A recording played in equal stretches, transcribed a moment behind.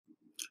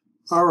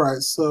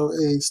Alright, so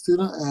a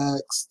student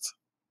asked,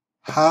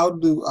 how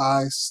do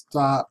I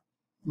stop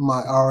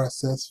my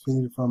RSS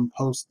feed from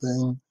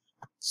posting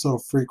so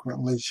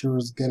frequently? She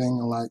was getting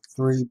like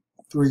three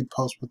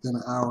posts within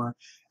an hour,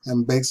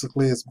 and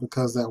basically it's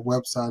because that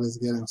website is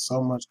getting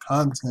so much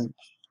content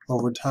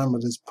over time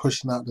it is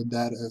pushing out the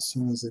data as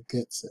soon as it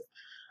gets it.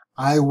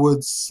 I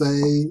would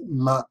say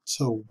not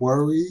to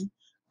worry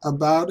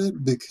about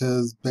it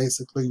because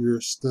basically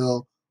you're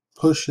still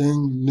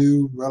pushing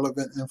new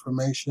relevant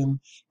information.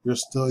 You're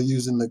still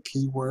using the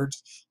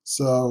keywords.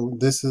 So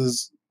this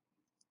is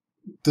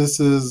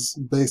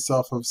based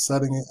off of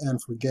setting it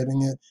and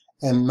forgetting it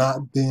and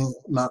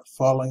not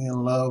falling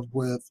in love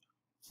with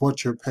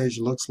what your page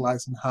looks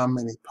like and how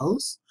many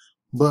posts.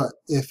 But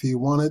if you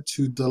wanted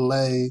to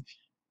delay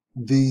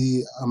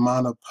the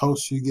amount of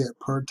posts you get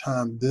per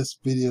time, this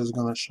video is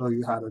going to show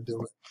you how to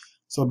do it.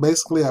 So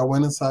basically I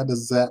went inside the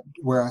Zap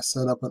where I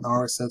set up an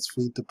RSS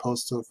feed to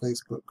post to a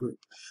Facebook group.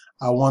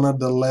 I want to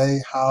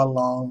delay how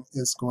long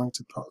it's going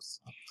to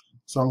post.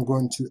 So I'm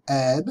going to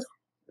add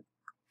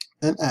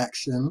an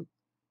action.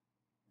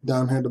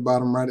 Down here at the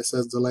bottom right it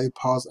says delay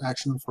pause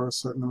action for a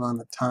certain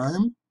amount of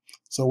time.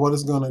 So what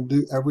it's going to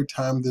do every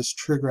time this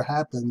trigger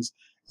happens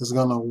is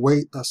going to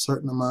wait a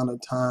certain amount of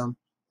time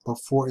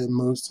before it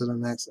moves to the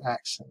next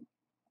action.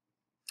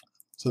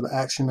 So the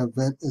action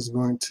event is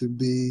going to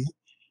be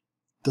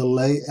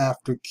delay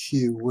after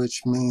queue,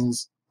 which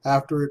means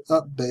after it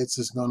updates,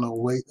 it's going to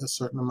wait a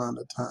certain amount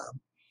of time.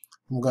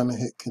 I'm going to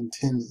hit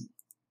continue.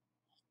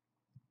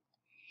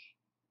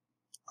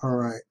 All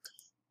right.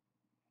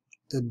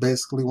 It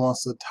basically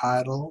wants the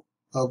title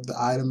of the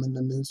item in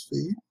the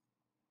newsfeed,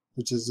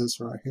 which is this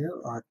right here,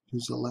 or I can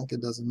use a link,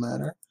 it doesn't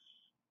matter.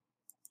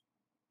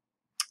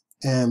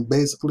 And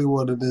basically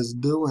what it is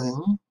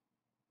doing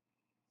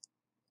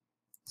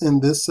in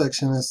this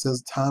section, it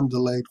says time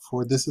delayed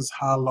for. This is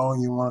how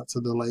long you want it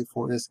to delay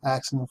for. It's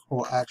asking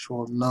for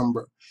actual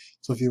number.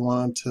 So if you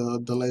wanted to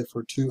delay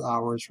for 2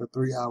 hours, for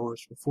 3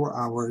 hours, for 4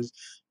 hours,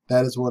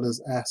 that is what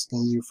it's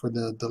asking you for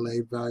the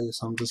delayed value.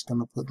 So I'm just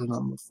going to put the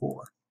number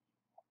 4.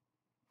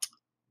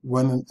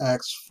 When it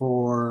asks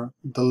for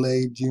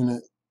delayed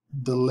unit,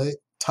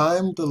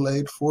 time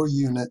delayed for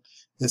unit,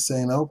 is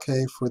saying,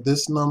 okay, for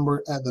this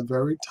number at the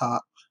very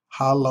top,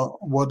 how long,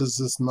 what does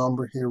this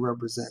number here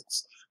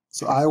represents?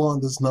 So I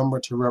want this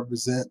number to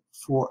represent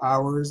 4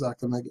 hours. I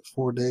can make it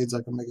 4 days.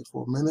 I can make it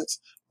 4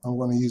 minutes. I'm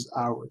going to use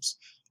hours.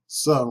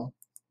 So,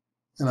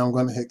 and I'm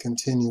going to hit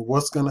continue.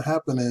 What's going to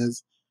happen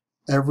is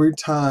every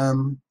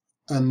time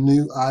a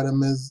new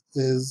item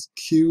is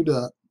queued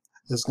up,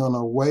 it's going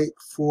to wait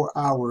 4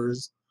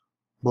 hours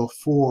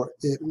before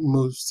it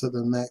moves to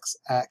the next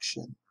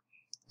action.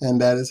 And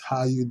that is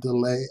how you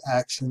delay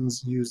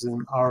actions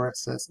using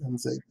RSS and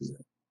Zapier.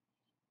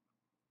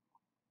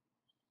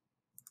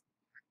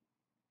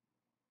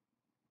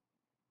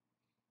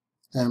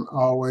 And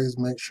always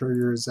make sure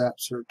your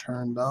zaps are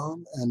turned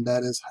on, and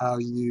that is how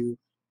you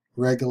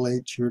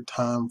regulate your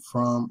time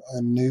from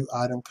a new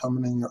item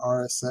coming in your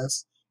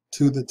RSS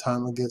to the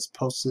time it gets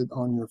posted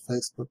on your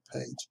Facebook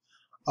page.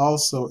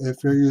 Also,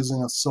 if you're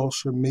using a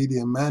social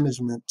media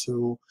management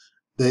tool,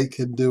 they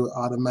can do it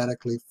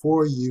automatically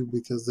for you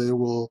because they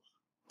will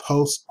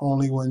post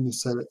only when you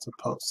set it to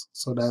post.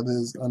 So that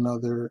is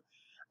another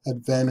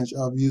advantage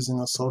of using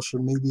a social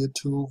media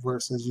tool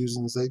versus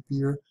using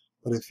Zapier.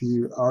 But if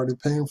you're already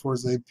paying for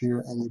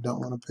Zapier and you don't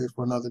want to pay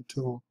for another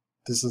tool,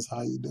 this is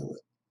how you do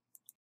it.